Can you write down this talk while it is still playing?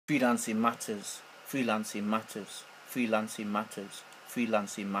Freelancing matters. Freelancing matters. Freelancing matters.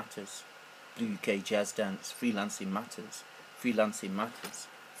 Freelancing matters. Blue UK Jazz Dance. Freelancing matters. Freelancing matters.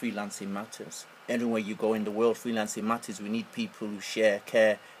 Freelancing matters. Anywhere you go in the world, freelancing matters. We need people who share,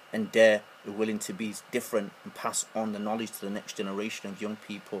 care, and dare, are willing to be different and pass on the knowledge to the next generation of young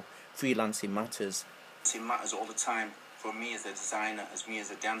people. Freelancing matters. It matters all the time. For me as a designer, as me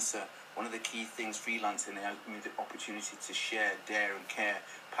as a dancer, one of the key things freelancing has given me the opportunity to share, dare and care,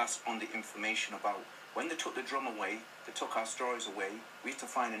 pass on the information about when they took the drum away, they took our stories away, we have to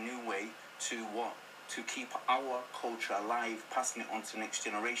find a new way to what? To keep our culture alive, passing it on to the next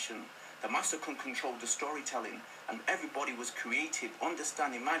generation. The master can control the storytelling, and everybody was creative.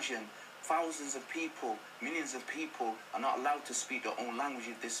 Understand, imagine, thousands of people, millions of people are not allowed to speak their own language.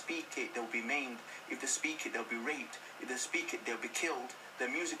 If they speak it, they'll be maimed. If they speak it, they'll be raped. If they speak it, they'll be killed. Their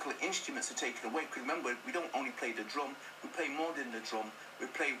musical instruments are taken away. Because remember, we don't only play the drum, we play more than the drum. We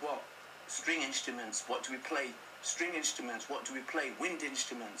play what? String instruments. What do we play? String instruments. What do we play? Wind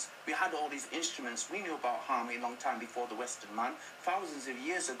instruments. We had all these instruments. We knew about harmony a long time before the Western man. Thousands of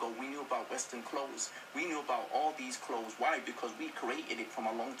years ago, we knew about Western clothes. We knew about all these clothes. Why? Because we created it from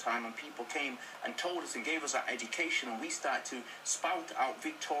a long time, and people came and told us and gave us our education, and we started to spout out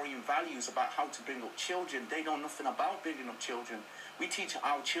Victorian values about how to bring up children. They know nothing about bringing up children. We teach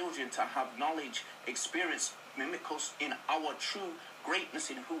our children to have knowledge, experience, mimic us in our true greatness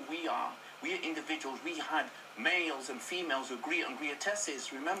in who we are. We are individuals. We had males and females who agree and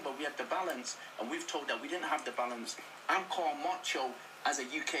greatesses. Remember, we had the balance, and we've told that we didn't have the balance. I'm called macho as a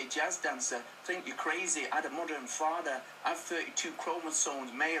UK jazz dancer. Think you're crazy. I had a mother and father. I have 32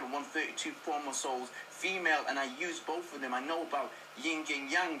 chromosomes, male, and 132 chromosomes, female, and I use both of them. I know about yin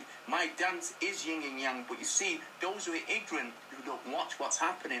and yang. My dance is yin and yang, but you see, those who are ignorant, who don't watch what's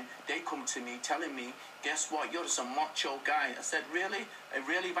happening, they come to me telling me, guess what, you're just a macho guy. I said, really?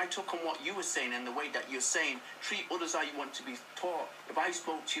 Really? If I took on what you were saying and the way that you're saying, treat others how you want to be taught. If I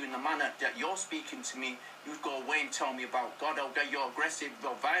spoke to you in the manner that you're speaking to me, you'd go away and tell me about God, oh, that you're aggressive,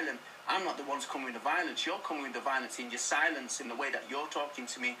 you're violent. I'm not the one's coming with the violence. You're coming with the violence in your silence, in the way that you're talking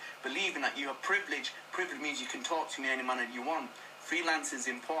to me, believing that you have privilege. Privilege means you can talk to me any manner you want. Freelance is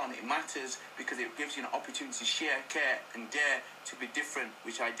important. It matters because it gives you an opportunity to share, care, and dare to be different,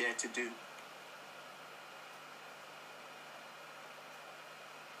 which I dare to do.